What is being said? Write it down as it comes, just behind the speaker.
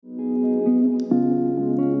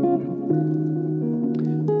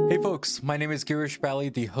folks. My name is Girish Bali,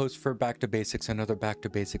 the host for Back to Basics, another Back to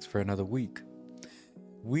Basics for another week.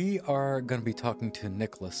 We are going to be talking to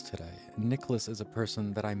Nicholas today. Nicholas is a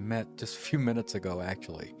person that I met just a few minutes ago,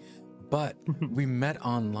 actually. But we met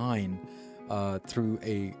online through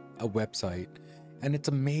a website. And it's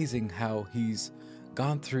amazing how he's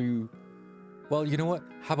gone through... Well, you know what?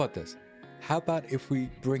 How about this? How about if we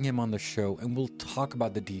bring him on the show and we'll talk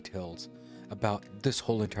about the details about this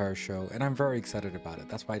whole entire show, and I'm very excited about it.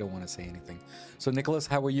 That's why I don't want to say anything. So, Nicholas,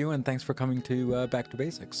 how are you? And thanks for coming to Back to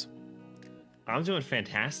Basics. I'm doing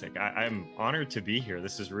fantastic. I'm honored to be here.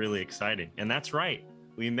 This is really exciting. And that's right.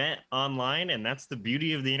 We met online, and that's the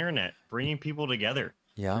beauty of the internet, bringing people together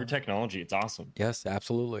through technology. It's awesome. Yes,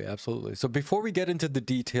 absolutely. Absolutely. So before we get into the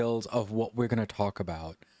details of what we're going to talk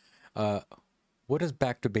about, what does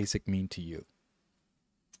Back to Basic mean to you?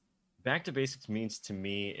 Back to Basics means to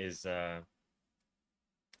me is...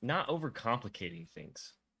 not overcomplicating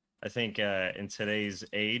things. I think in today's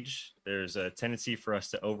age, there's a tendency for us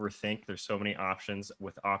to overthink. There's so many options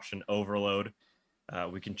with option overload.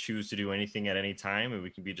 We can choose to do anything at any time, and we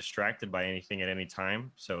can be distracted by anything at any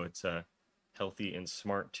time. So it's healthy and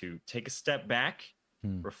smart to take a step back,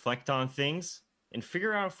 reflect on things, and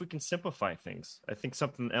figure out if we can simplify things. I think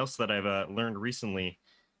something else that I've learned recently,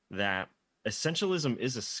 that essentialism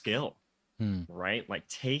is a skill. Right? Like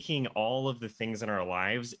taking all of the things in our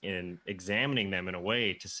lives and examining them in a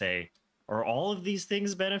way to say, are all of these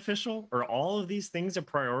things beneficial? Are all of these things a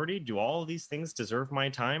priority? Do all of these things deserve my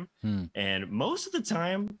time? And most of the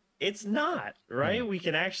time, it's not, right? We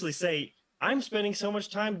can actually say, I'm spending so much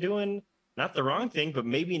time doing not the wrong thing, but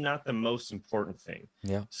maybe not the most important thing.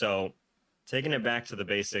 Yeah. So taking it back to the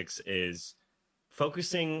basics is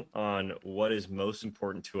focusing on what is most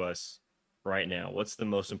important to us right now. What's the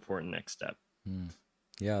most important next step?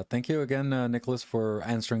 Yeah, thank you again, Nicholas, for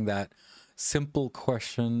answering that simple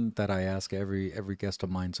question that I ask every guest of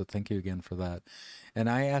mine. So thank you again for that. And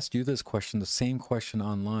I asked you this question, the same question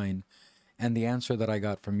online, and the answer that I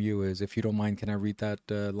got from you is, if you don't mind, can I read that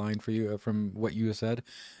line for you from what you said?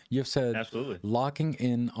 You've said, absolutely, locking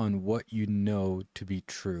in on what you know to be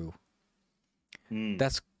true.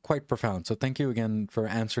 That's quite profound. So thank you again for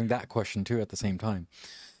answering that question too at the same time.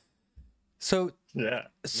 So,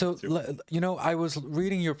 you know, I was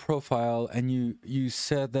reading your profile, and you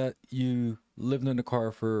said that you lived in a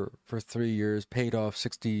car for 3 years, paid off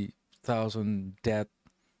 $60,000 debt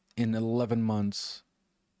in 11 months,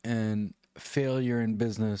 and failure in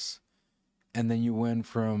business, and then you went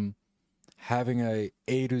from having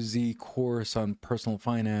A to Z course on personal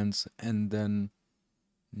finance, and then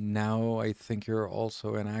now I think you're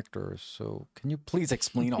also an actor. So can you please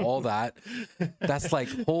explain all that? That's like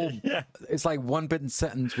it's like one bit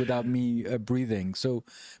sentence without me breathing. So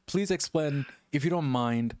please explain, if you don't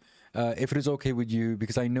mind, if it is okay with you,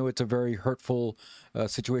 because I know it's a very hurtful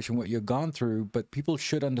situation what you've gone through, but people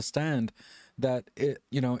should understand that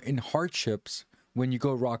in hardships, when you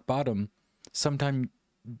go rock bottom, sometimes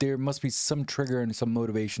there must be some trigger and some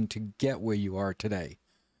motivation to get where you are today.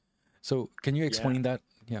 So can you explain that?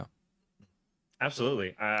 Yeah,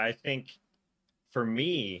 absolutely. I think for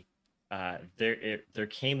me, there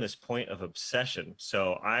came this point of obsession.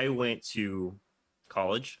 So I went to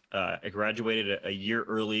college. I graduated a year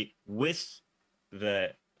early with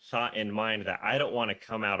the thought in mind that I don't want to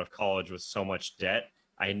come out of college with so much debt.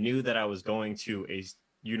 I knew that I was going to a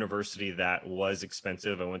university that was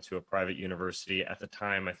expensive. I went to a private university at the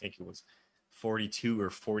time. I think it was $42,000 or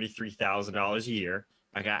 $43,000 a year.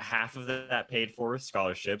 I got half of that paid for with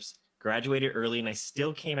scholarships, graduated early, and I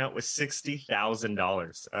still came out with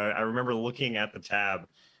 $60,000. I remember looking at the tab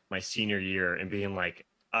my senior year and being like,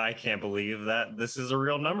 I can't believe that this is a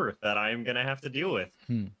real number that I'm going to have to deal with.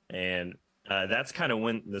 And that's kind of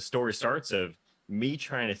when the story starts of me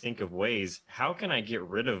trying to think of ways, how can I get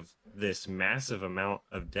rid of this massive amount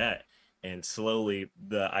of debt? And slowly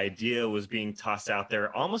the idea was being tossed out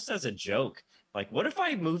there almost as a joke. Like, what if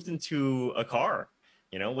I moved into a car?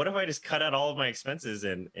 You know, what if I just cut out all of my expenses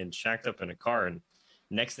and shacked up in a car? And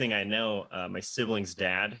next thing I know, my sibling's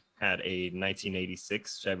dad had a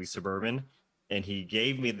 1986 Chevy Suburban, and he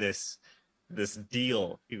gave me this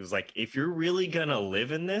deal. He was like, if you're really going to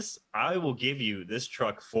live in this, I will give you this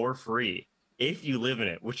truck for free if you live in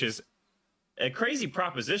it, which is a crazy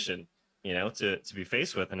proposition, you know, to be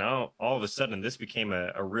faced with. And now all of a sudden this became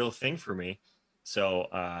a real thing for me.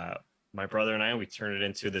 So, my brother and I, we turned it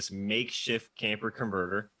into this makeshift camper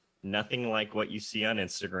converter. Nothing like what you see on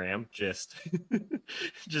Instagram, just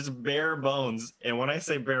bare bones. And when I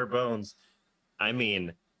say bare bones, I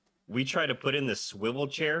mean, we try to put in the swivel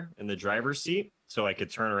chair in the driver's seat so I could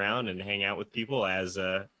turn around and hang out with people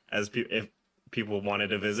if people wanted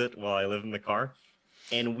to visit while I lived in the car.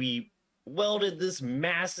 And we welded this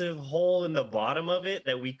massive hole in the bottom of it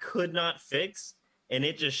that we could not fix. And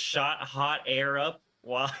it just shot hot air up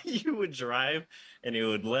while you would drive, and it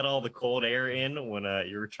would let all the cold air in when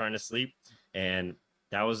you were trying to sleep. And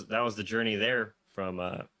that was the journey there from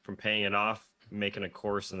paying it off, making a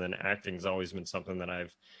course, and then acting's always been something that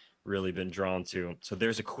I've really been drawn to. So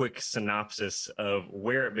there's a quick synopsis of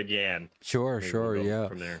where it began. Sure, Maybe sure, we'll yeah.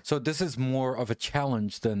 From there. So this is more of a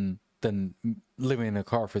challenge than living in a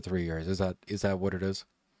car for 3 years. Is that what it is?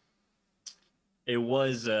 It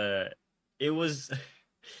was it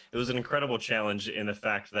was an incredible challenge in the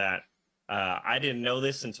fact that I didn't know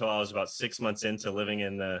this until I was about 6 months into living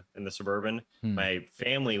in the Suburban. My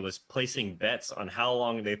family was placing bets on how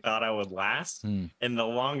long they thought I would last, and the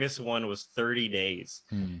longest one was 30 days.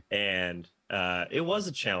 And it was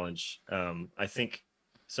a challenge. I think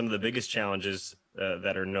some of the biggest challenges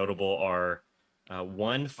that are notable are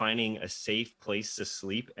one, finding a safe place to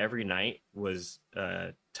sleep every night was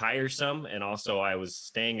tiresome, and also I was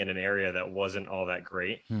staying in an area that wasn't all that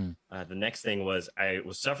great. The next thing was I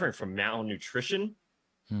was suffering from malnutrition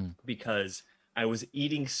because I was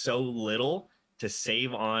eating so little to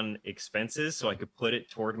save on expenses so I could put it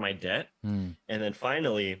toward my debt. And then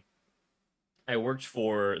finally, I worked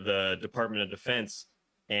for the Department of Defense,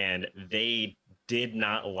 and they did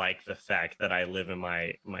not like the fact that I live in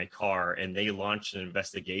my car, and they launched an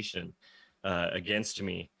investigation against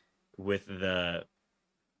me with the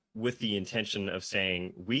intention of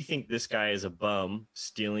saying, we think this guy is a bum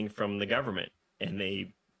stealing from the government. And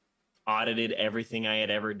they audited everything I had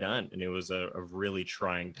ever done, and it was a really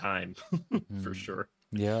trying time for sure.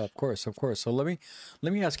 Yeah, of course. So let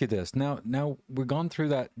me ask you this. Now we've gone through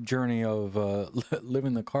that journey of living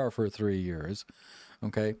in the car for 3 years,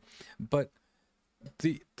 okay? But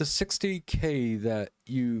the $60K that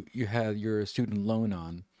you had your student loan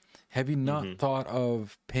on, have you not thought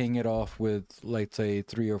of paying it off with, like, say,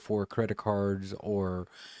 3 or 4 credit cards, or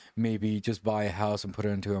maybe just buy a house and put it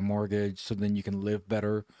into a mortgage so then you can live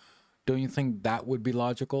better? Don't you think that would be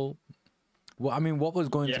logical? Well, I mean, what was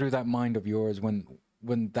going through that mind of yours when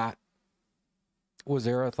that, was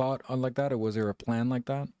there a thought on like that, or was there a plan like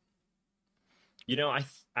that? You know,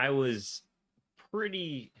 I was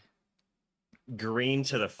pretty green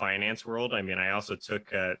to the finance world. I mean, I also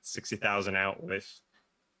took 60,000 out with.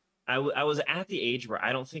 I was at the age where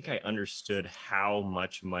I don't think I understood how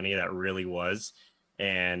much money that really was,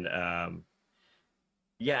 and I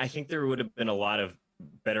think there would have been a lot of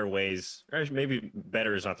better ways, or maybe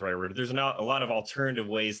better is not the right word. There's a lot of alternative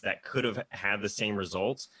ways that could have had the same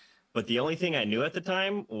results, but the only thing I knew at the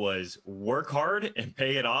time was work hard and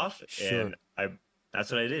pay it off. Sure. And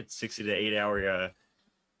that's what I did, 60 to 8 hour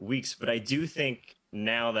weeks. But I do think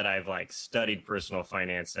now that I've studied personal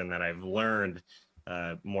finance and that I've learned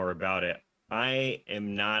more about it, I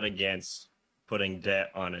am not against putting debt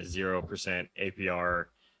on a 0% APR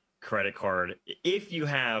credit card if you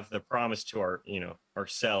have the promise to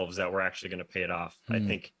ourselves that we're actually going to pay it off. I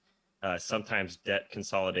think sometimes debt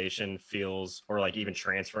consolidation feels, or even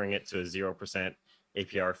transferring it to a 0%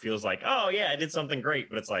 APR feels like, oh yeah, I did something great,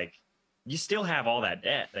 but it's like you still have all that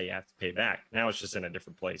debt that you have to pay back. Now it's just in a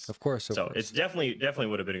different place. Of course. So it's definitely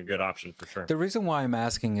would have been a good option for sure. The reason why I'm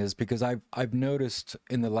asking is because I've noticed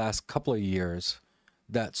in the last couple of years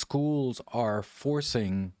that schools are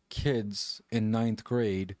forcing kids in 9th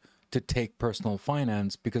grade to take personal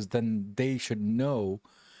finance, because then they should know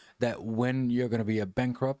that when you're going to be a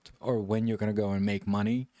bankrupt, or when you're going to go and make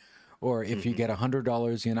money, or if you get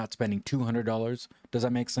 $100, you're not spending $200. Does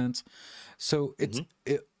that make sense? So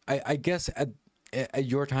I guess at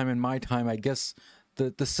your time and my time, I guess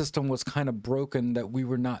the system was kind of broken, that we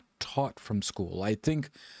were not taught from school. I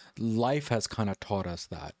think life has kind of taught us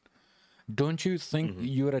that. Don't you think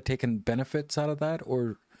you would have taken benefits out of that?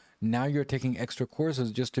 Or now you're taking extra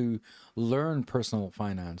courses just to learn personal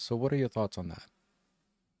finance. So what are your thoughts on that?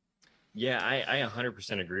 Yeah, I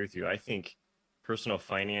 100% agree with you. I think personal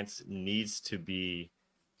finance needs to be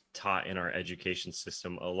taught in our education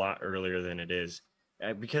system a lot earlier than it is.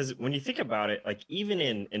 Because when you think about it, even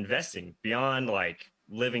in investing, beyond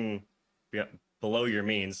living below your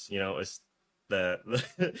means, it's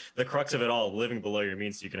the crux of it all, living below your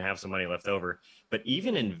means so you can have some money left over. But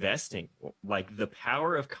even investing, the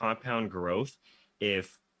power of compound growth,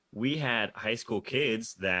 if we had high school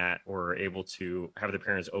kids that were able to have their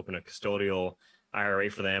parents open a custodial IRA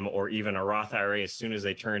for them, or even a Roth IRA as soon as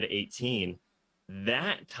they turned 18,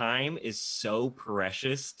 that time is so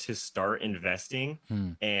precious to start investing.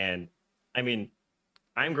 And I mean,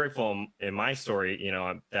 I'm grateful in my story,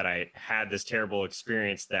 that I had this terrible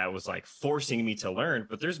experience that was like forcing me to learn.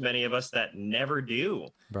 But there's many of us that never do,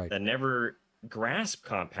 Right. that never grasp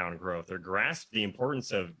compound growth or grasp the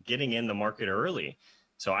importance of getting in the market early.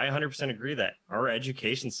 So I 100% agree that our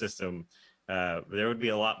education system, there would be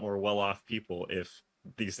a lot more well-off people if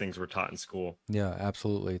these things were taught in school. Yeah,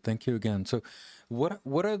 absolutely. Thank you again. So, what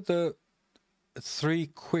are the three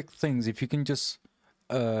quick things, if you can just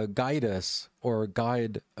guide us or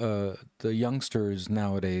guide the youngsters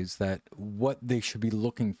nowadays, that what they should be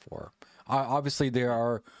looking for? Obviously, they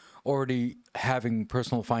are already having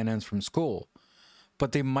personal finance from school,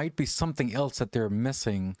 but there might be something else that they're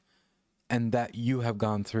missing and that you have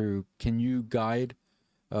gone through. Can you guide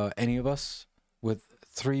any of us with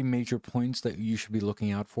three major points that you should be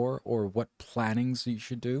looking out for, or what plannings you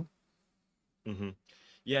should do? Mm-hmm.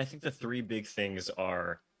 Yeah, I think the three big things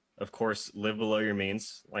are, of course, live below your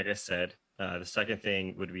means, like I said. The second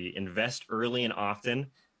thing would be invest early and often.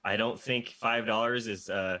 I don't think $5 is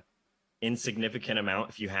a insignificant amount.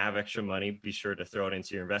 If you have extra money, be sure to throw it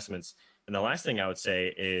into your investments. And the last thing I would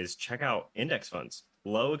say is check out index funds,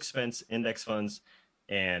 low expense index funds.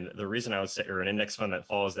 And the reason I would say, or an index fund that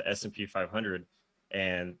follows the S&P 500.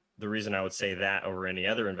 And the reason I would say that over any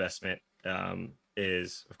other investment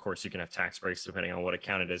is, of course, you can have tax breaks depending on what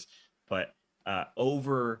account it is. But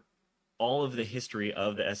over all of the history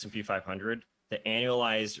of the S&P 500, the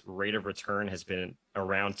annualized rate of return has been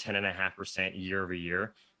around 10.5% year over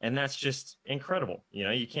year. And that's just incredible.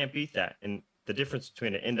 You can't beat that. And the difference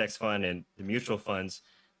between an index fund and the mutual funds,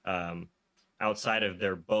 outside of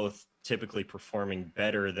they're both typically performing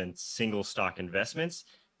better than single stock investments,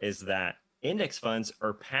 is that index funds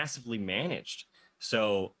are passively managed.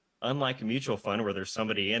 So unlike a mutual fund where there's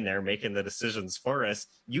somebody in there making the decisions for us,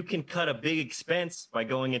 you can cut a big expense by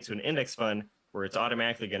going into an index fund where it's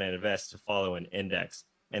automatically going to invest to follow an index.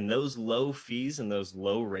 And those low fees and those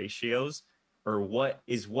low ratios are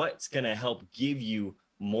what's going to help give you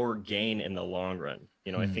more gain in the long run.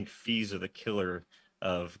 I think fees are the killer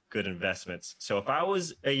of good investments. So if I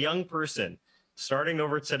was a young person starting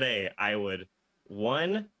over today, I would,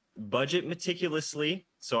 one, budget meticulously,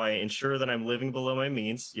 so I ensure that I'm living below my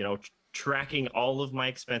means, tracking all of my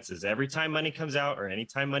expenses. Every time money comes out or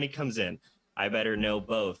anytime money comes in, I better know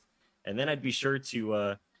both. And then I'd be sure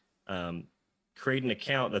to create an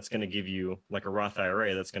account that's going to give you, like a Roth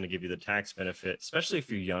IRA, that's going to give you the tax benefit, especially if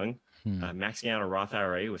you're young. Maxing out a Roth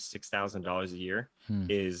IRA with $6,000 a year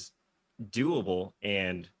is doable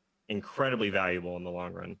and incredibly valuable in the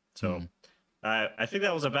long run. So I think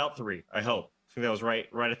that was about three. I hope. I think that was right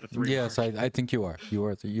at the three. Yes, I think you are.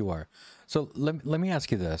 You are. So let me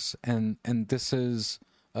ask you this, and this is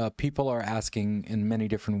people are asking in many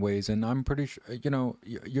different ways, and I'm pretty sure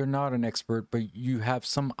you're not an expert, but you have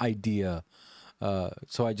some idea.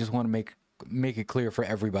 So I just want to make it clear for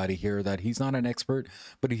everybody here that he's not an expert,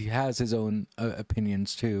 but he has his own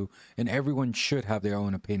opinions too, and everyone should have their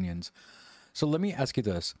own opinions. So let me ask you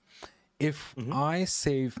this. If I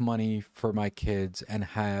save money for my kids and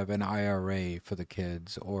have an IRA for the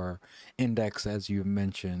kids or index, as you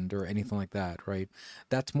mentioned, or anything like that, right?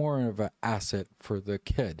 That's more of an asset for the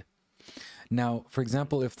kid. Now, for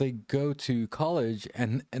example, if they go to college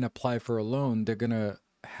and apply for a loan, they're going to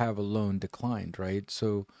have a loan declined, right?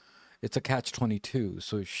 So it's a catch-22.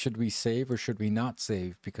 So should we save or should we not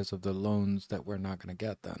save because of the loans that we're not going to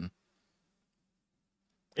get then?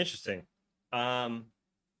 Interesting.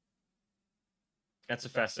 That's a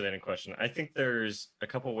fascinating question. I think there's a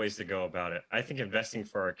couple ways to go about it. I think investing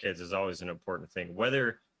for our kids is always an important thing.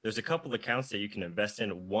 Whether there's a couple of accounts that you can invest in,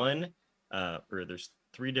 or there's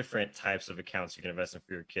three different types of accounts you can invest in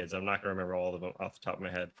for your kids. I'm not going to remember all of them off the top of my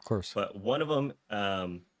head. Of course. But one of them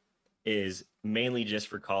is mainly just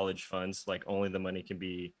for college funds, like only the money can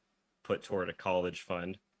be put toward a college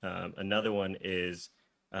fund. Another one is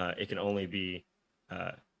it can only be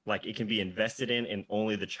it can be invested in and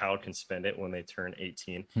only the child can spend it when they turn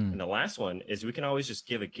 18. And the last one is we can always just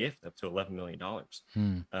give a gift up to $11 million.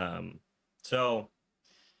 So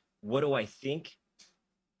what do I think?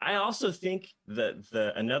 I also think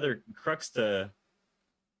that another crux to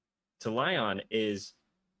lie on is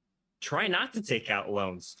try not to take out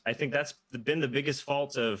loans. I think that's been the biggest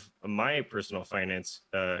fault of my personal finance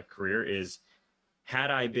career is had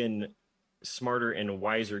I been smarter and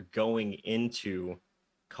wiser going into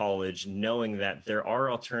college, knowing that there are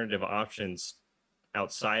alternative options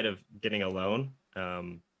outside of getting a loan,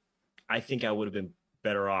 I think I would have been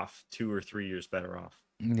better off, 2 or 3 years better off.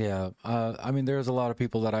 Yeah. I mean, there's a lot of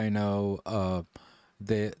people that I know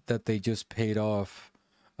that they just paid off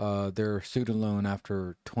their student loan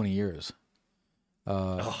after 20 years.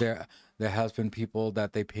 They're There has been people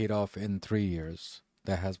that they paid off in 3 years.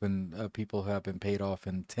 There has been people who have been paid off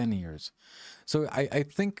in 10 years. So I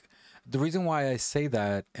think the reason why I say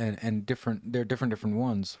that and there are different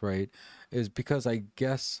ones, right, is because I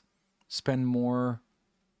guess spend more,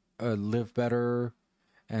 live better,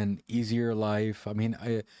 and easier life. I mean,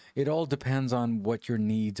 it all depends on what your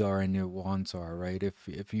needs are and your wants are, right?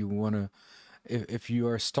 If you want to, if you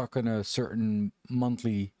are stuck on a certain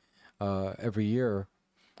monthly every year,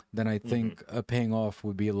 then I think paying off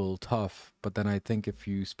would be a little tough. But then I think if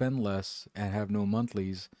you spend less and have no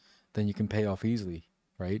monthlies, then you can pay off easily,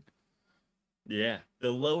 right? Yeah,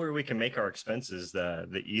 the lower we can make our expenses,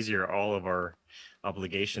 the easier all of our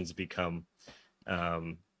obligations become.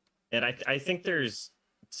 And I think there's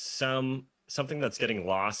something that's getting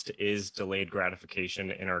lost is delayed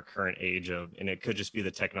gratification in our current age of, and it could just be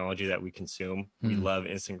the technology that we consume. We love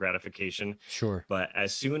instant gratification. Sure. But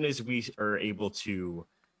as soon as we are able to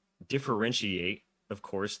differentiate, of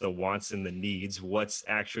course, the wants and the needs, what's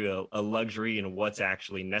actually a luxury and what's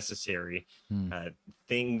actually necessary,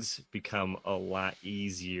 things become a lot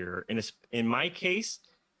easier. And in my case,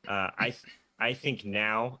 I think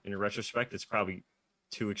now, in retrospect, it's probably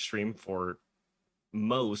too extreme for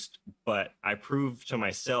most, but I proved to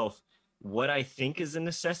myself what I think is a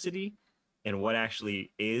necessity and what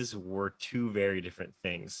actually is were two very different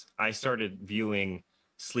things. I started viewing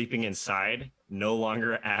sleeping inside no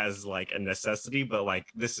longer as like a necessity, but like,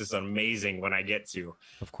 this is amazing when I get to.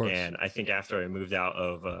 Of course. And I think after I moved out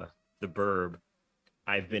of the burb,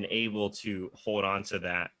 I've been able to hold on to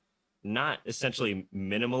that, not essentially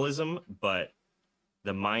minimalism, but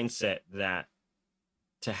the mindset that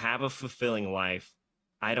to have a fulfilling life,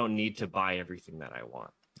 I don't need to buy everything that I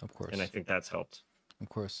want. Of course. And I think that's helped. Of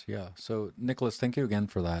course, yeah. So, Nicholas, thank you again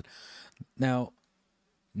for that. Now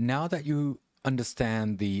that you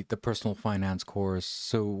understand the personal finance course,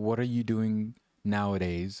 so what are you doing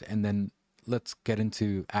nowadays? And then let's get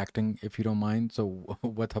into acting, if you don't mind. So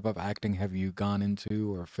what type of acting have you gone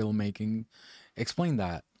into, or filmmaking? Explain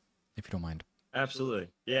that, if you don't mind. Absolutely.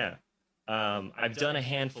 Yeah. I've done a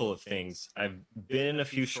handful of things. I've been in a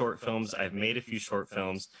few short films. I've made a few short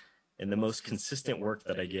films, and the most consistent work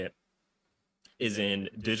that I get is in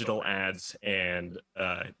digital ads and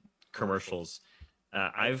commercials.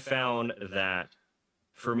 I've found that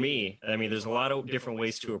for me, I mean, there's a lot of different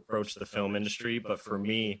ways to approach the film industry, but for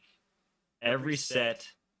me, every set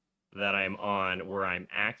that I'm on where I'm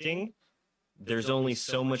acting, there's only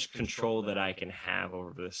so much control that I can have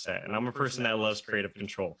over the set. And I'm a person that loves creative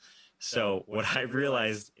control. So what I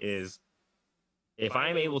realized is if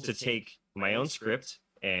I'm able to take my own script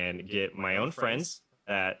and get my own friends,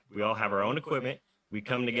 that we all have our own equipment, we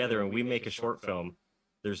come together and we make a short film,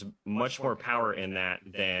 there's much more power in that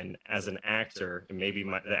than as an actor, and maybe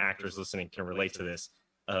the actors listening can relate to this,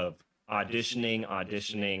 of auditioning.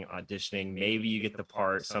 Maybe you get the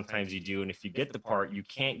part, sometimes you do. And if you get the part, you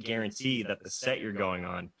can't guarantee that the set you're going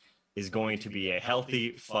on is going to be a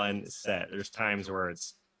healthy, fun set. There's times where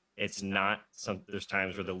it's not. There's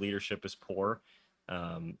times where the leadership is poor.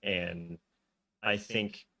 And I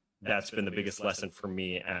think that's been the biggest lesson for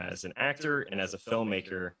me as an actor and as a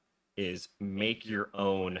filmmaker is make your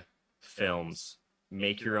own films,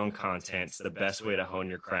 make your own content. It's the best way to hone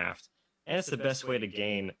your craft. And it's the best way to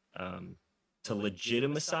gain, to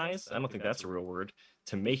legitimize, I don't think that's a real word,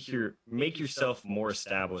 to make yourself more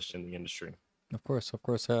established in the industry. Of course.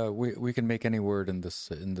 We can make any word in this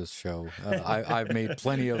show. I've made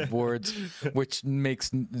plenty of words which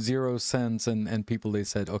makes zero sense, and people, they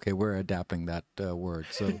said, okay, we're adapting that word.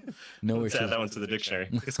 So no Let's issues. add that one to the dictionary.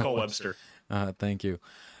 It's called Webster. Thank you.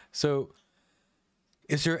 So,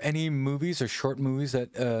 is there any movies or short movies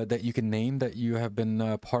that you can name that you have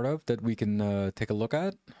been part of that we can take a look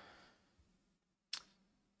at?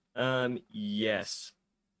 Yes.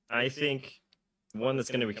 I think one that's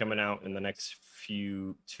going to be coming out in the next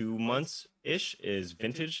 2 months ish is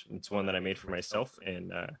Vintage. It's one that I made for myself,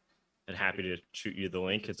 and I'm happy to shoot you the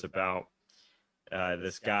link. It's about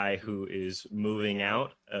this guy who is moving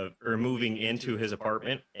out or moving into his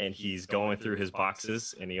apartment, and he's going through his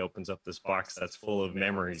boxes, and he opens up this box that's full of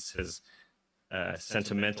memories, his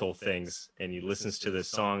sentimental things, and he listens to this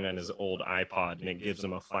song on his old iPod, and it gives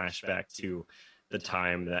him a flashback to the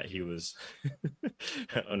time that he was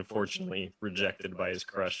unfortunately rejected by his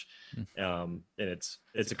crush. And it's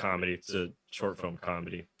a comedy. It's a short film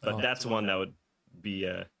comedy, but that's one that would be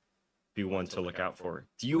one to look out for.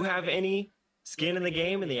 Do you have any skin in the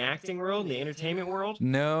game in the acting world, in the entertainment world?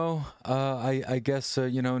 No, I guess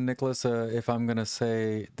Nicholas, if I'm gonna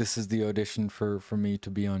say this is the audition for me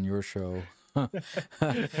to be on your show,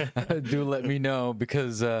 do let me know,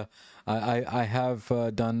 because I have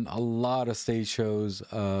done a lot of stage shows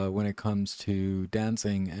when it comes to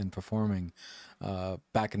dancing and performing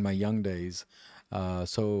back in my young days.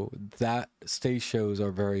 So that stage shows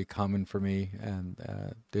are very common for me, and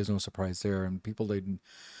there's no surprise there. And people,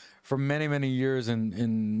 for many, many years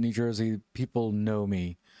in New Jersey, people know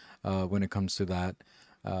me when it comes to that.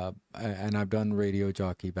 And I've done radio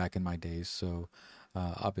jockey back in my days. So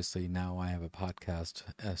obviously now I have a podcast.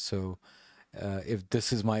 So if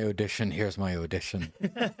this is my audition, here's my audition.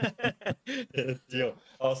 Maybe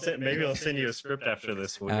I'll send you a script after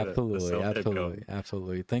this.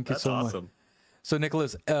 Absolutely. Thank you so awesome. much. So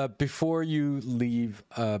Nicholas, before you leave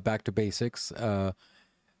Back to Basics,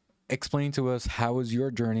 explain to us, how is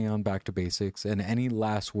your journey on Back to Basics, and any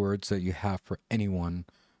last words that you have for anyone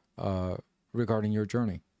regarding your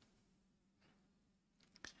journey?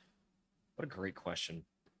 What a great question.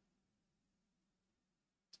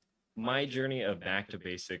 My journey of Back to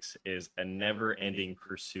Basics is a never-ending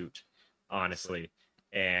pursuit, honestly.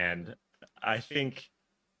 And I think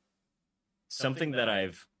something that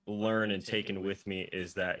I've learned and taken with me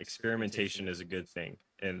is that experimentation is a good thing.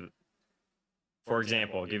 And for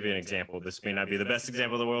example, I'll give you an example. This may not be the best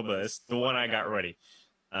example in the world, but it's the one I got ready.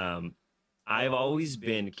 I've always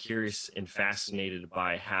been curious and fascinated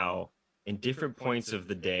by how in different points of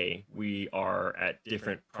the day we are at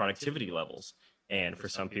different productivity levels. And for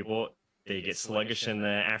some people, they get sluggish in the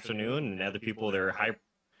afternoon, and other people, they're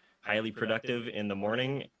highly productive in the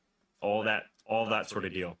morning, all that sort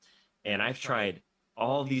of deal. And I've tried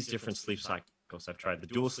all these different sleep cycles. I've tried the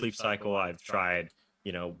dual sleep cycle. I've tried,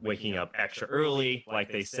 waking up extra early,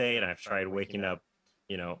 like they say, and I've tried waking up,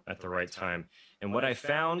 at the right time. And what I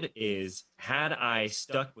found is, had I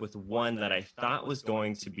stuck with one that I thought was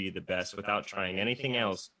going to be the best without trying anything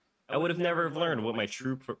else, I would have never learned what my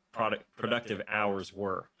true productive hours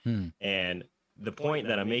were. And the point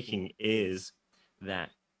that I'm making is that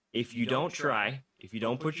if you don't try, if you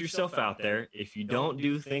don't put yourself out there, if you don't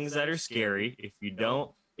do things that are scary, if you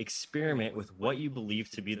don't experiment with what you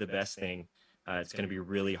believe to be the best thing, it's going to be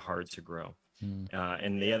really hard to grow.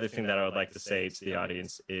 And the other thing that I would like to say to the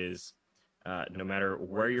audience is, no matter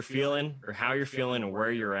where you're feeling or how you're feeling or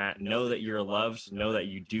where you're at, know that you're loved, know that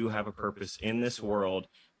you do have a purpose in this world,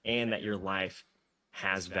 and that your life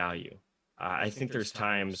has value. I think there's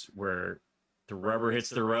times where the rubber hits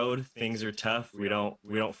the road, things are tough, we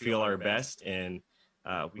don't feel our best, and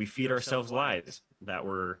we feed ourselves lies that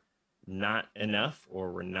we're not enough,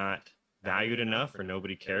 or we're not valued enough, or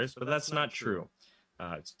nobody cares, but that's not true.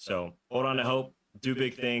 So hold on to hope, do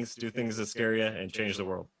big things, do things that scare you, and change the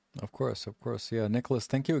world. Of course. Yeah, Nicholas,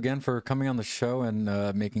 thank you again for coming on the show and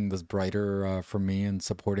making this brighter for me, and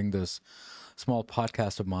supporting this small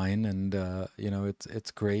podcast of mine. And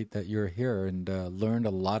it's great that you're here, and learned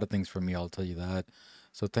a lot of things from me, I'll tell you that.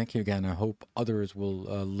 So thank you again. I hope others will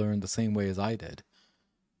learn the same way as I did.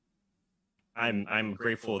 I'm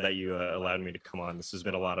grateful that you allowed me to come on. This has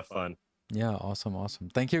been a lot of fun. Yeah, awesome.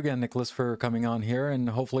 Thank you again, Nicholas, for coming on here, and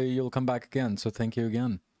hopefully you'll come back again. So thank you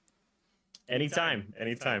again. Anytime.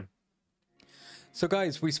 So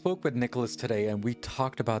guys, we spoke with Nicholas today, and we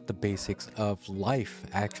talked about the basics of life,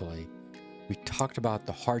 actually. We talked about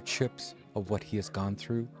the hardships of what he has gone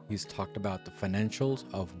through. He's talked about the financials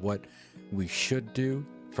of what we should do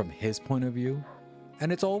from his point of view.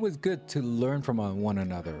 And it's always good to learn from one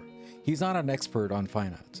another. He's not an expert on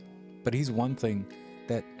finance, but he's one thing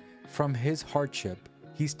that from his hardship,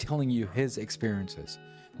 he's telling you his experiences.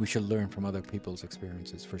 We should learn from other people's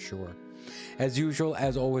experiences for sure. As usual,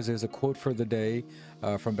 as always, there's a quote for the day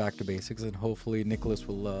from Back to Basics, and hopefully Nicholas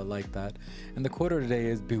will like that. And the quote of the day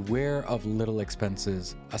is, beware of little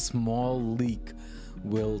expenses. A small leak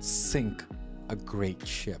will sink a great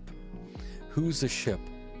ship. Who's the ship?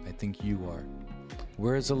 I think you are.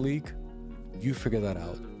 Where's the leak? You figure that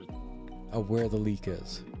out. Where the leak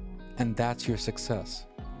is. And that's your success.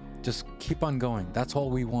 Just keep on going. That's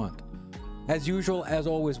all we want. As usual, as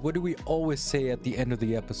always, what do we always say at the end of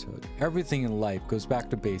the episode? Everything in life goes back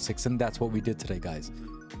to basics, and that's what we did today, guys.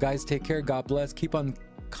 Guys, take care. God bless. Keep on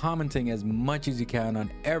commenting as much as you can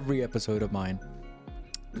on every episode of mine,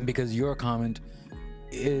 because your comment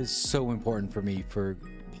is so important for me, for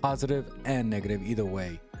positive and negative. Either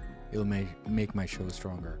way, it'll make my show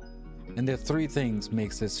stronger. And there are 3 things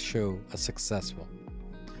makes this show a successful: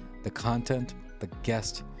 the content, the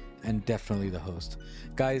guest, and definitely the host.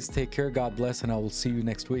 Guys, take care, God bless, and I will see you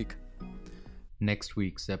next week. Next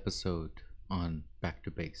week's episode on Back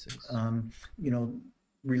to Basics.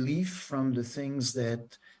 Relief from the things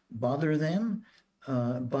that bother them,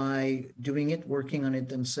 by doing it, working on it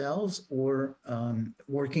themselves, or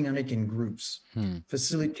working on it in groups,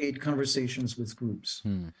 facilitate conversations with groups.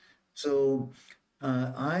 So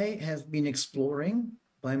I have been exploring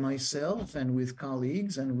by myself and with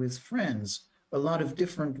colleagues and with friends a lot of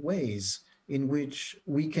different ways in which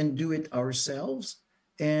we can do it ourselves.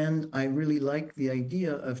 And I really like the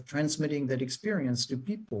idea of transmitting that experience to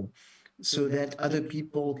people so that other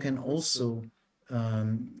people can also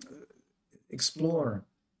explore,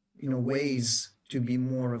 ways to be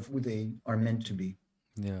more of who they are meant to be.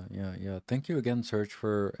 Yeah. Thank you again, Serge,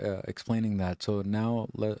 for explaining that. So now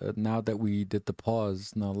that we did the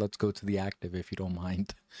pause, now let's go to the active, if you don't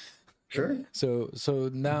mind. Sure. So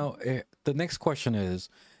now the next question is,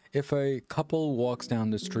 if a couple walks down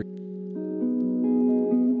the street